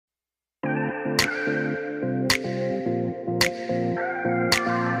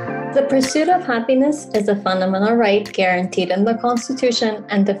The pursuit of happiness is a fundamental right guaranteed in the Constitution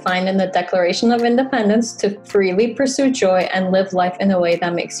and defined in the Declaration of Independence to freely pursue joy and live life in a way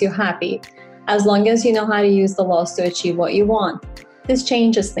that makes you happy, as long as you know how to use the laws to achieve what you want. This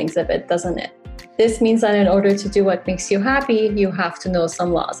changes things a bit, doesn't it? This means that in order to do what makes you happy, you have to know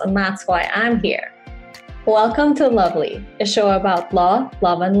some laws, and that's why I'm here. Welcome to Lawvely, a show about law,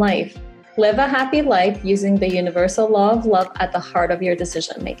 love, and life. Live a happy life using the universal law of love at the heart of your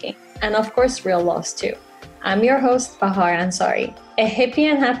decision-making. And of course, real laws too. I'm your host, Bahar, a hippie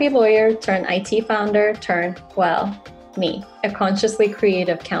and happy lawyer turned IT founder turned, me, a consciously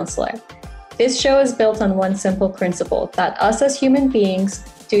creative counselor. This show is built on one simple principle, that us as human beings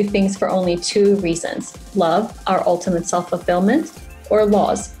do things for only two reasons: love, our ultimate self-fulfillment, or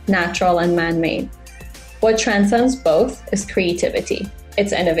laws, natural and man-made. What transcends both is creativity.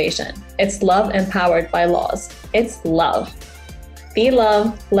 It's innovation. It's love empowered by laws. It's love. Be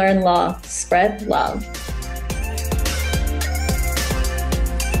love, learn law, spread love.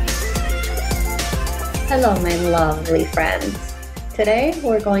 Hello, my lovely friends. Today,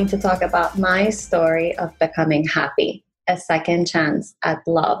 we're going to talk about my story of becoming happy, a second chance at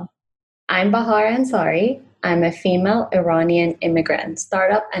love. I'm Bahar Ansari. I'm a female Iranian immigrant,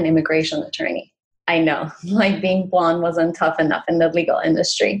 startup and immigration attorney. I know, like being blonde wasn't tough enough in the legal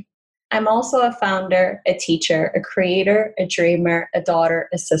industry. I'm also a founder, a teacher, a creator, a dreamer, a daughter,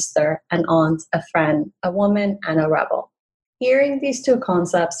 a sister, an aunt, a friend, a woman, and a rebel. Hearing these two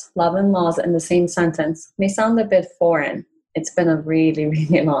concepts, love and laws, in the same sentence may sound a bit foreign. It's been a really,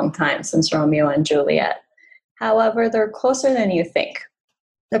 really long time since Romeo and Juliet. However, they're closer than you think.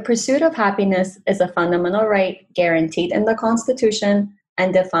 The pursuit of happiness is a fundamental right guaranteed in the Constitution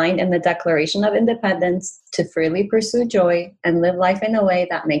and defined in the Declaration of Independence to freely pursue joy and live life in a way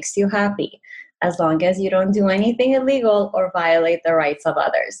that makes you happy, as long as you don't do anything illegal or violate the rights of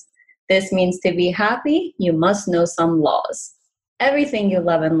others. This means to be happy, you must know some laws. Everything you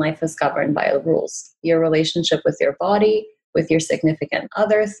love in life is governed by rules. Your relationship with your body, with your significant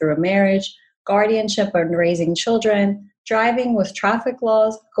other through marriage, guardianship and raising children, driving with traffic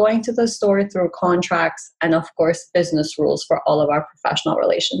laws, going to the store through contracts, and of course, business rules for all of our professional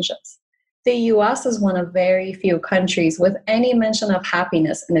relationships. The US is one of very few countries with any mention of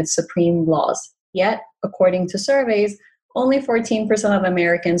happiness in its supreme laws. Yet, according to surveys, only 14% of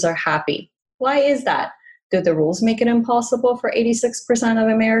Americans are happy. Why is that? Do the rules make it impossible for 86% of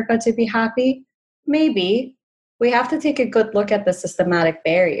America to be happy? Maybe. We have to take a good look at the systematic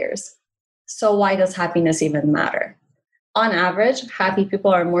barriers. So why does happiness even matter? On average, happy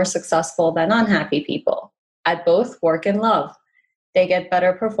people are more successful than unhappy people at both work and love. They get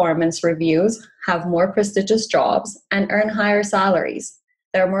better performance reviews, have more prestigious jobs, and earn higher salaries.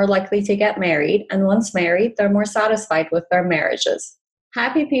 They're more likely to get married, and once married, they're more satisfied with their marriages.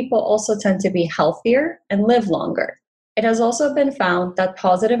 Happy people also tend to be healthier and live longer. It has also been found that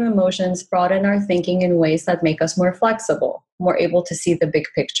positive emotions broaden our thinking in ways that make us more flexible, more able to see the big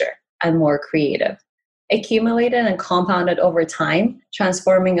picture, and more creative. Accumulated and compounded over time,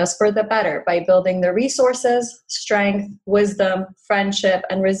 transforming us for the better by building the resources, strength, wisdom, friendship,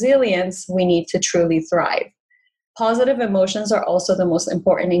 and resilience we need to truly thrive. Positive emotions are also the most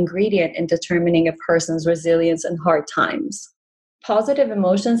important ingredient in determining a person's resilience in hard times. Positive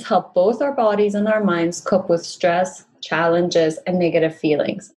emotions help both our bodies and our minds cope with stress, challenges, and negative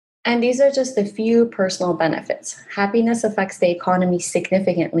feelings. And these are just a few personal benefits. Happiness affects the economy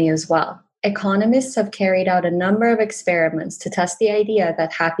significantly as well. Economists have carried out a number of experiments to test the idea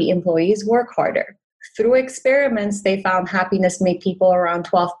that happy employees work harder. Through experiments, they found happiness made people around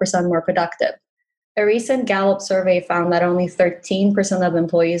 12% more productive. A recent Gallup survey found that only 13% of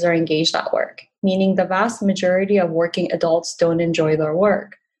employees are engaged at work, meaning the vast majority of working adults don't enjoy their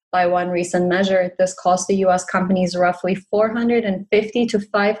work. By one recent measure, this cost the U.S. companies roughly $450 to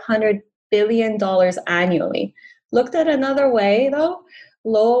 $500 billion annually. Looked at another way, though,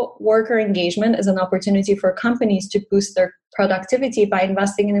 low worker engagement is an opportunity for companies to boost their productivity by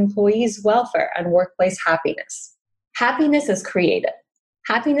investing in employees' welfare and workplace happiness. Happiness is created.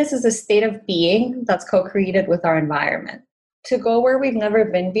 Happiness is a state of being that's co-created with our environment. To go where we've never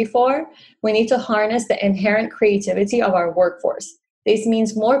been before, we need to harness the inherent creativity of our workforce. This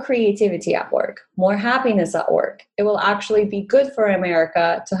means more creativity at work, more happiness at work. It will actually be good for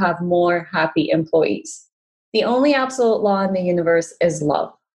America to have more happy employees. The only absolute law in the universe is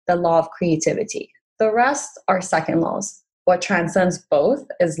love, the law of creativity. The rest are second laws. What transcends both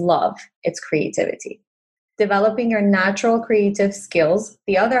is love, it's creativity. Developing your natural creative skills,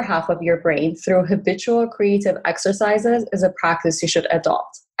 the other half of your brain, through habitual creative exercises is a practice you should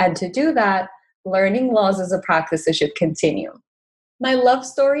adopt. And to do that, learning laws is a practice you should continue. My love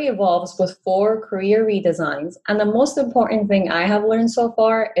story evolves with 4 career redesigns, and the most important thing I have learned so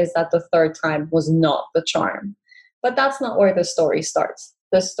far is that the third time was not the charm. But that's not where the story starts.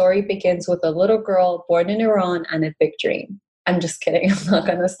 The story begins with a little girl born in Iran and a big dream. I'm just kidding, I'm not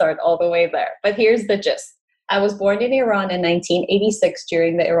going to start all the way there. But here's the gist. I was born in Iran in 1986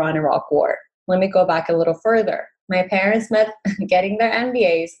 during the Iran-Iraq War. Let me go back a little further. My parents met getting their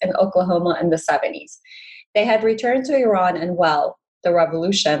MBAs in Oklahoma in the 70s. They had returned to Iran and, well, the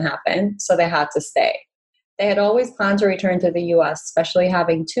revolution happened, so they had to stay. They had always planned to return to the US, especially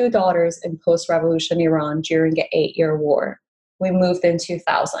having 2 daughters in post-revolution Iran during an 8-year war. We moved in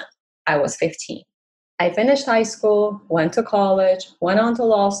 2000. I was 15. I finished high school, went to college, went on to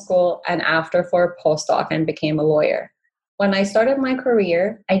law school, and after for a postdoc and became a lawyer. When I started my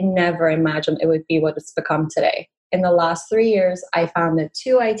career, I never imagined it would be what it's become today. In the last 3 years, I founded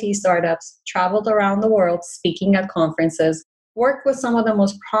 2 IT startups, traveled around the world speaking at conferences, worked with some of the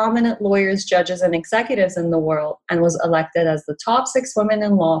most prominent lawyers, judges, and executives in the world, and was elected as the top 6 women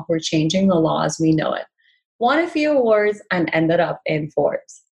in law who are changing the law as we know it. Won a few awards and ended up in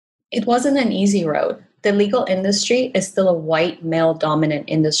Forbes. It wasn't an easy road. The legal industry is still a white, male-dominant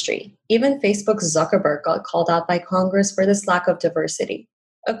industry. Even Facebook's Zuckerberg got called out by Congress for this lack of diversity.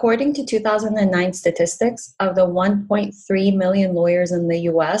 According to 2009 statistics, of the 1.3 million lawyers in the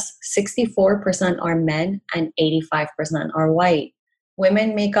US, 64% are men and 85% are white.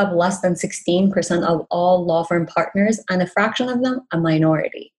 Women make up less than 16% of all law firm partners, and a fraction of them a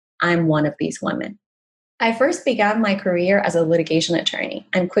minority. I'm one of these women. I first began my career as a litigation attorney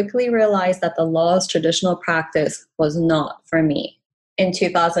and quickly realized that the law's traditional practice was not for me. In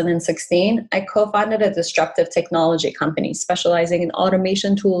 2016, I co-founded a disruptive technology company specializing in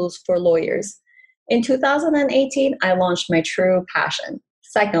automation tools for lawyers. In 2018, I launched my true passion,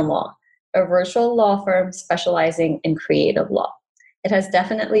 Second Law, a virtual law firm specializing in creative law. It has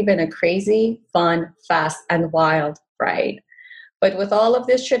definitely been a crazy, fun, fast, and wild ride. But with all of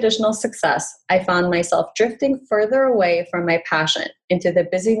this traditional success, I found myself drifting further away from my passion into the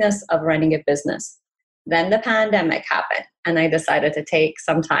busyness of running a business. Then the pandemic happened, and I decided to take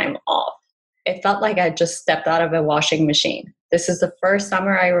some time off. It felt like I just stepped out of a washing machine. This is the first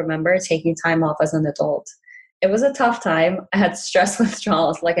summer I remember taking time off as an adult. It was a tough time. I had stress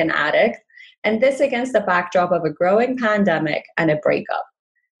withdrawals like an addict, and this against the backdrop of a growing pandemic and a breakup.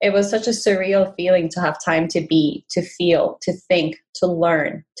 It was such a surreal feeling to have time to be, to feel, to think, to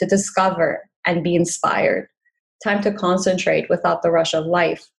learn, to discover, and be inspired. Time to concentrate without the rush of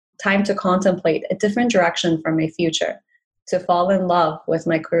life. Time to contemplate a different direction for my future. To fall in love with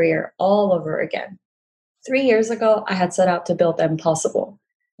my career all over again. 3 years ago, I had set out to build the impossible.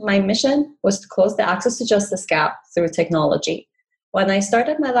 My mission was to close the access to justice gap through technology. When I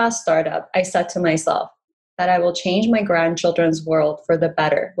started my last startup, I said to myself, that I will change my grandchildren's world for the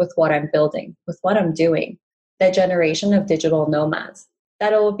better with what I'm building, with what I'm doing, the generation of digital nomads,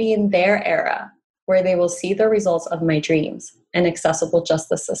 that it will be in their era where they will see the results of my dreams, an accessible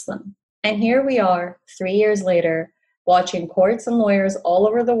justice system. And here we are, 3 years later, watching courts and lawyers all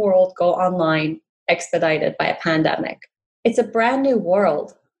over the world go online, expedited by a pandemic. It's a brand new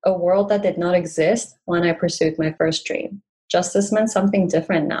world, a world that did not exist when I pursued my first dream. Justice meant something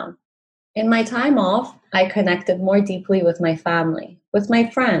different now. In my time off, I connected more deeply with my family, with my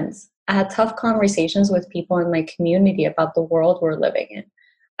friends. I had tough conversations with people in my community about the world we're living in.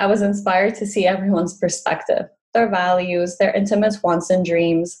 I was inspired to see everyone's perspective, their values, their intimate wants and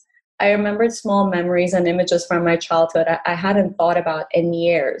dreams. I remembered small memories and images from my childhood I hadn't thought about in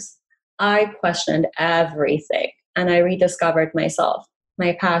years. I questioned everything, and I rediscovered myself,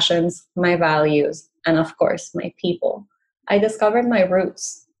 my passions, my values, and of course, my people. I discovered my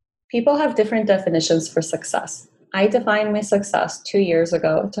roots. People have different definitions for success. I defined my success 2 years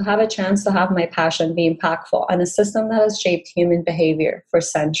ago to have a chance to have my passion be impactful on a system that has shaped human behavior for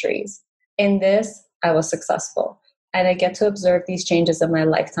centuries. In this, I was successful, and I get to observe these changes in my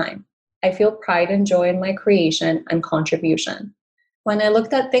lifetime. I feel pride and joy in my creation and contribution. When I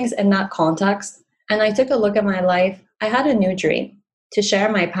looked at things in that context, and I took a look at my life, I had a new dream: to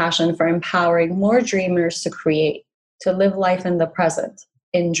share my passion for empowering more dreamers to create, to live life in the present,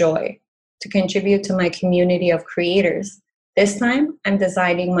 enjoy, to contribute to my community of creators. This time, I'm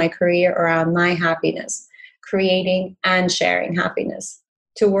designing my career around my happiness, creating and sharing happiness,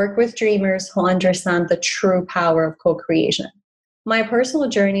 to work with dreamers who understand the true power of co-creation. My personal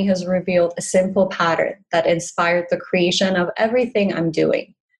journey has revealed a simple pattern that inspired the creation of everything I'm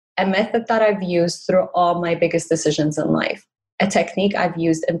doing, a method that I've used through all my biggest decisions in life, a technique I've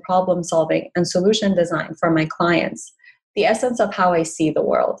used in problem solving and solution design for my clients, the essence of how I see the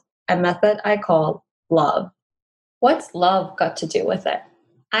world, a method I call love. What's love got to do with it?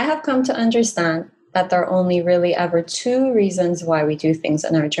 I have come to understand that there are only really ever two reasons why we do things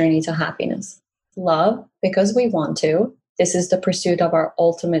in our journey to happiness. Love, because we want to. This is the pursuit of our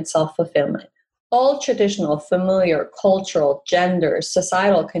ultimate self fulfillment. All traditional, familiar, cultural, gender,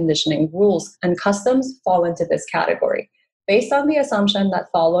 societal conditioning, rules, and customs fall into this category, based on the assumption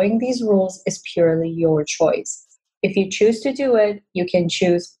that following these rules is purely your choice. If you choose to do it, you can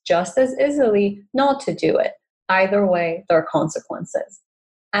choose just as easily not to do it. Either way, there are consequences.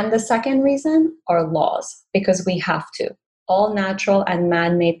 And the second reason are laws, because we have to. All natural and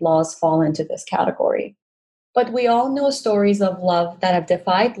man made laws fall into this category. But we all know stories of love that have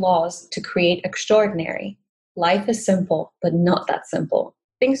defied laws to create extraordinary. Life is simple, but not that simple.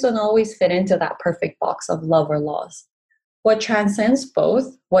 Things don't always fit into that perfect box of love or laws. What transcends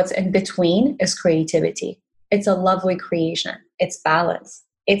both, what's in between, is creativity. It's a lovely creation. It's balance.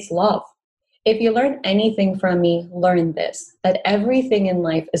 It's love. If you learn anything from me, learn this, that everything in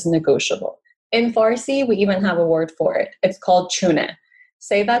life is negotiable. In Farsi, we even have a word for it. It's called chune.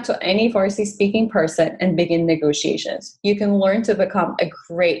 Say that to any Farsi-speaking person and begin negotiations. You can learn to become a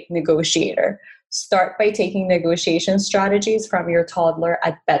great negotiator. Start by taking negotiation strategies from your toddler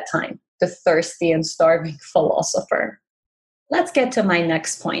at bedtime, the thirsty and starving philosopher. Let's get to my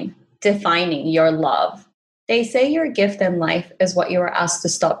next point, defining your love. They say your gift in life is what you were asked to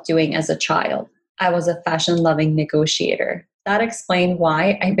stop doing as a child. I was a fashion-loving negotiator. That explained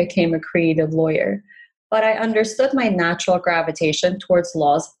why I became a creative lawyer. But I understood my natural gravitation towards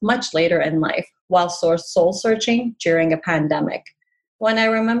laws much later in life, while soul-searching during a pandemic. When I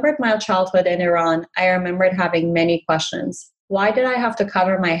remembered my childhood in Iran, I remembered having many questions. Why did I have to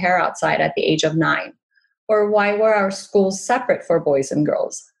cover my hair outside at the age of 9? Or why were our schools separate for boys and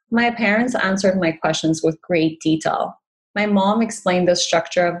girls? My parents answered my questions with great detail. My mom explained the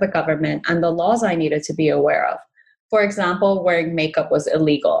structure of the government and the laws I needed to be aware of. For example, wearing makeup was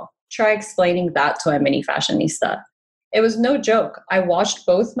illegal. Try explaining that to a mini fashionista. It was no joke. I watched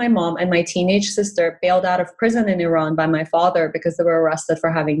both my mom and my teenage sister bailed out of prison in Iran by my father because they were arrested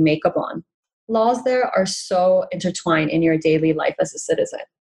for having makeup on. Laws there are so intertwined in your daily life as a citizen.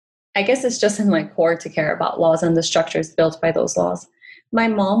 I guess it's just in my core to care about laws and the structures built by those laws. My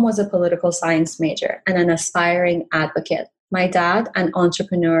mom was a political science major and an aspiring advocate. My dad, an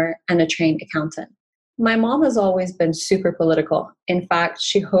entrepreneur and a trained accountant. My mom has always been super political. In fact,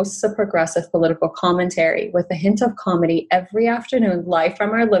 she hosts a progressive political commentary with a hint of comedy every afternoon live from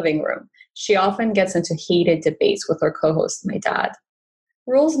our living room. She often gets into heated debates with her co-host, my dad.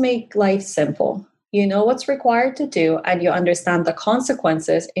 Rules make life simple. You know what's required to do, and you understand the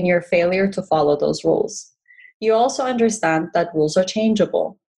consequences in your failure to follow those rules. You also understand that rules are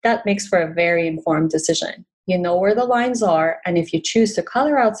changeable. That makes for a very informed decision. You know where the lines are, and if you choose to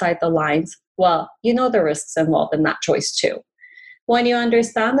color outside the lines, well, you know the risks involved in that choice too. When you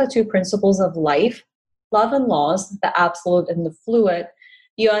understand the two principles of life, love and laws, the absolute and the fluid,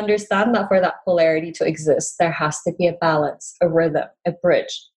 you understand that for that polarity to exist, there has to be a balance, a rhythm, a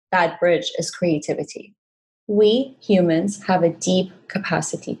bridge. That bridge is creativity. We humans have a deep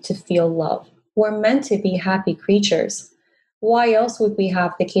capacity to feel love. We're meant to be happy creatures. Why else would we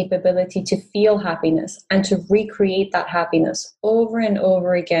have the capability to feel happiness and to recreate that happiness over and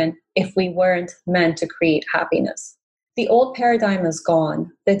over again if we weren't meant to create happiness? The old paradigm is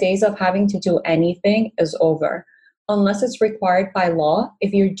gone. The days of having to do anything is over. Unless it's required by law,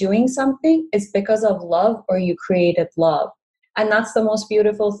 if you're doing something, it's because of love or you created love. And that's the most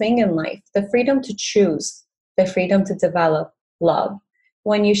beautiful thing in life, the freedom to choose, the freedom to develop love.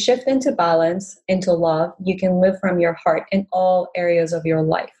 When you shift into balance, into love, you can live from your heart in all areas of your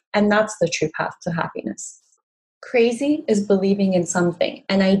life. And that's the true path to happiness. Crazy is believing in something,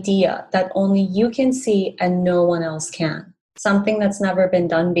 an idea that only you can see and no one else can, something that's never been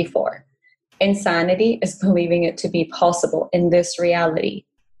done before. Insanity is believing it to be possible in this reality.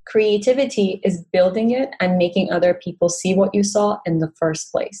 Creativity is building it and making other people see what you saw in the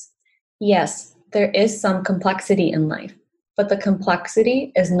first place. Yes, there is some complexity in life. But the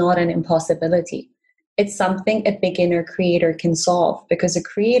complexity is not an impossibility. It's something a beginner creator can solve because a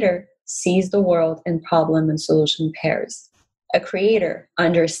creator sees the world in problem and solution pairs. A creator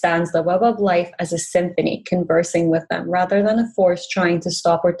understands the web of life as a symphony conversing with them rather than a force trying to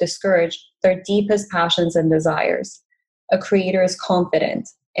stop or discourage their deepest passions and desires. A creator is confident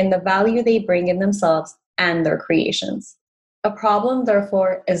in the value they bring in themselves and their creations. A problem,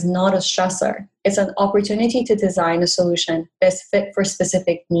 therefore, is not a stressor. It's an opportunity to design a solution that's fit for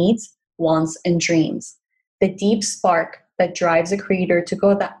specific needs, wants, and dreams. The deep spark that drives a creator to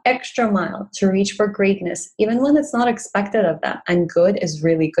go that extra mile to reach for greatness, even when it's not expected of them, and good is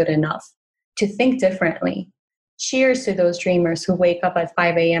really good enough. To think differently. Cheers to those dreamers who wake up at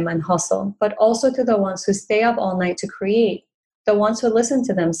 5 a.m. and hustle, but also to the ones who stay up all night to create, the ones who listen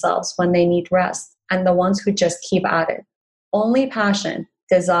to themselves when they need rest, and the ones who just keep at it. Only passion,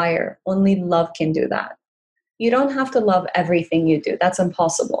 desire, only love can do that. You don't have to love everything you do. That's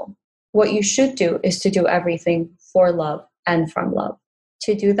impossible. What you should do is to do everything for love and from love.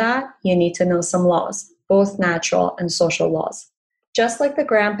 To do that, you need to know some laws, both natural and social laws. Just like the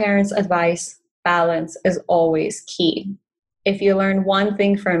grandparents' advice, balance is always key. If you learn one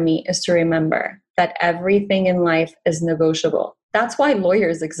thing from me, is to remember that everything in life is negotiable. That's why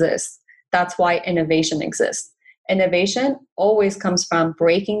lawyers exist. That's why innovation exists. Innovation always comes from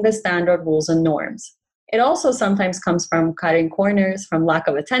breaking the standard rules and norms. It also sometimes comes from cutting corners, from lack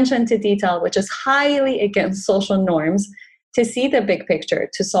of attention to detail, which is highly against social norms, to see the big picture,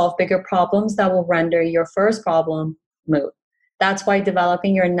 to solve bigger problems that will render your first problem moot. That's why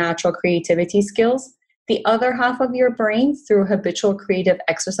developing your natural creativity skills, the other half of your brain, through habitual creative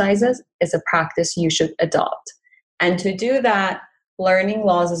exercises, is a practice you should adopt. And to do that, learning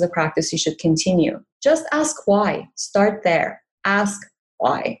laws is a practice you should continue. Just ask why. Start there. Ask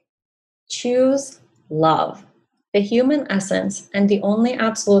why. Choose love. The human essence and the only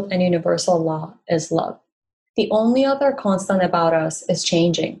absolute and universal law is love. The only other constant about us is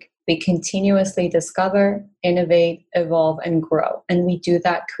changing. We continuously discover, innovate, evolve, and grow, and we do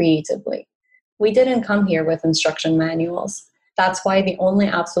that creatively. We didn't come here with instruction manuals. That's why the only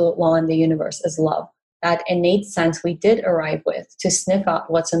absolute law in the universe is love. That innate sense we did arrive with to sniff out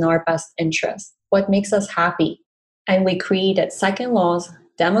what's in our best interest, what makes us happy. And we created second laws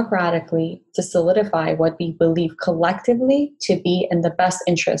democratically to solidify what we believe collectively to be in the best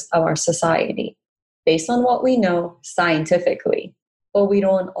interest of our society, based on what we know scientifically. But we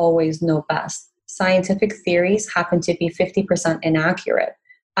don't always know best. Scientific theories happen to be 50% inaccurate,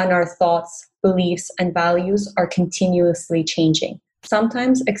 and our thoughts, beliefs, and values are continuously changing,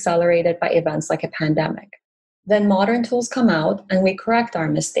 sometimes accelerated by events like a pandemic. Then modern tools come out and we correct our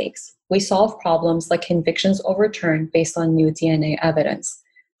mistakes. We solve problems like convictions overturned based on new DNA evidence.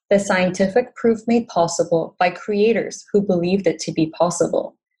 The scientific proof made possible by creators who believed it to be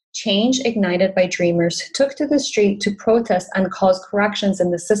possible. Change ignited by dreamers who took to the street to protest and cause corrections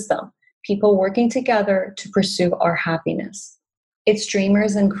in the system. People working together to pursue our happiness. It's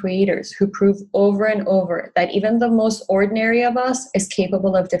dreamers and creators who prove over and over that even the most ordinary of us is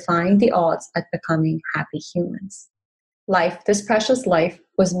capable of defying the odds at becoming happy humans. Life, this precious life,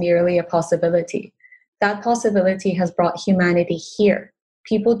 was merely a possibility. That possibility has brought humanity here.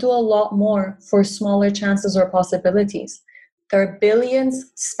 People do a lot more for smaller chances or possibilities. There are billions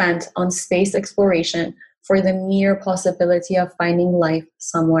spent on space exploration for the mere possibility of finding life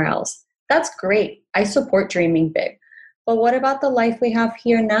somewhere else. That's great. I support dreaming big. But what about the life we have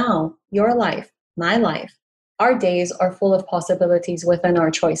here now? Your life, my life. Our days are full of possibilities within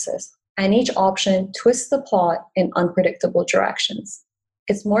our choices, and each option twists the plot in unpredictable directions.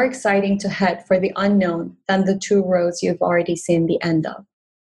 It's more exciting to head for the unknown than the two roads you've already seen the end of.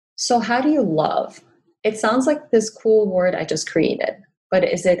 So how do you love? It sounds like this cool word I just created, but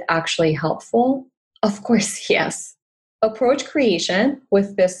is it actually helpful? Of course, yes. Approach creation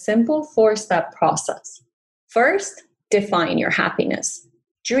with this simple 4-step process. First, define your happiness.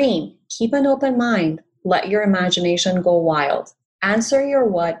 Dream, keep an open mind, let your imagination go wild. Answer your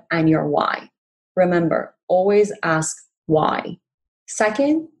what and your why. Remember, always ask why.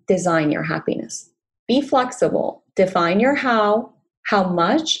 Second, design your happiness. Be flexible. Define your how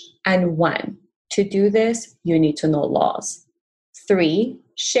much, and when. To do this, you need to know laws. 3,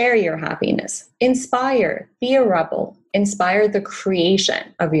 share your happiness. Inspire, be a rebel. Inspire the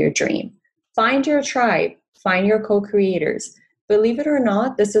creation of your dream. Find your tribe, find your co-creators. Believe it or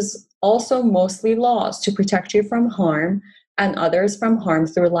not, this is also mostly laws to protect you from harm and others from harm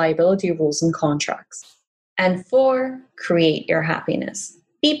through liability rules and contracts. And 4, create your happiness.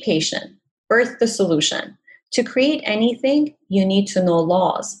 Be patient, birth the solution. To create anything, you need to know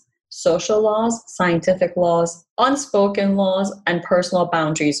laws. Social laws, scientific laws, unspoken laws, and personal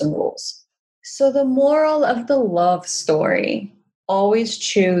boundaries and rules. So the moral of the love story, always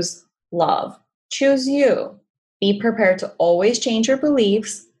choose love. Choose you. Be prepared to always change your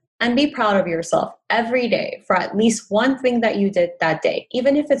beliefs and be proud of yourself every day for at least one thing that you did that day,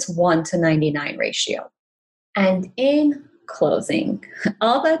 even if it's 1 to 99 ratio. And in closing,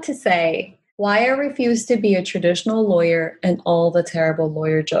 all that to say, why I refused to be a traditional lawyer and all the terrible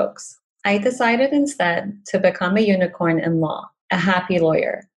lawyer jokes. I decided instead to become a unicorn in law, a happy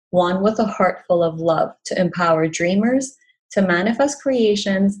lawyer, one with a heart full of love to empower dreamers to manifest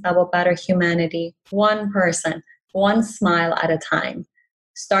creations that will better humanity, one person, one smile at a time.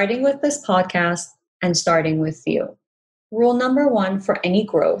 Starting with this podcast, and starting with you. Rule number one for any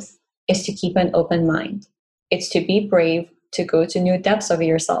growth is to keep an open mind. It's to be brave, to go to new depths of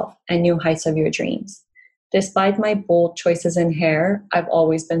yourself and new heights of your dreams. Despite my bold choices in hair, I've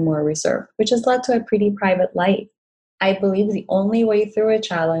always been more reserved, which has led to a pretty private life. I believe the only way through a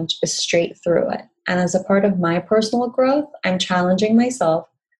challenge is straight through it. And as a part of my personal growth, I'm challenging myself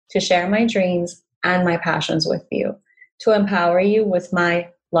to share my dreams and my passions with you, to empower you with my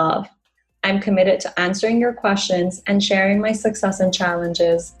love. I'm committed to answering your questions and sharing my success and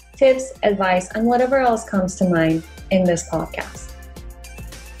challenges, tips, advice, and whatever else comes to mind in this podcast.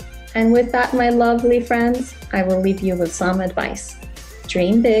 And with that, my lovely friends, I will leave you with some advice.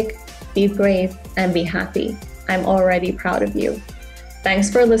 Dream big, be brave, and be happy. I'm already proud of you. Thanks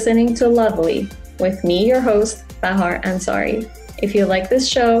for listening to Lawvely with me, your host, Bahar Ansari. If you like this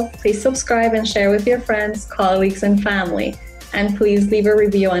show, please subscribe and share with your friends, colleagues, and family. And please leave a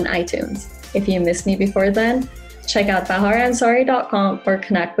review on iTunes. If you missed me before then, check out baharansari.com or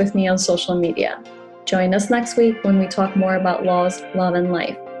connect with me on social media. Join us next week when we talk more about laws, love, and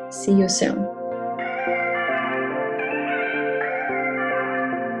life. See you soon.